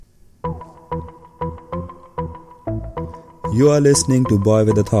You are listening to Boy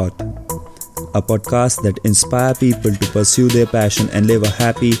with a Thought, a podcast that inspires people to pursue their passion and live a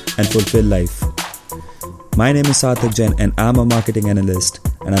happy and fulfilled life. My name is Sarthak Jain and I'm a marketing analyst,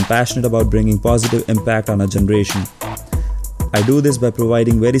 and I'm passionate about bringing positive impact on our generation. I do this by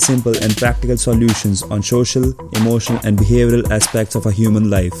providing very simple and practical solutions on social, emotional and behavioral aspects of a human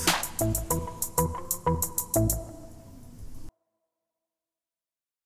life.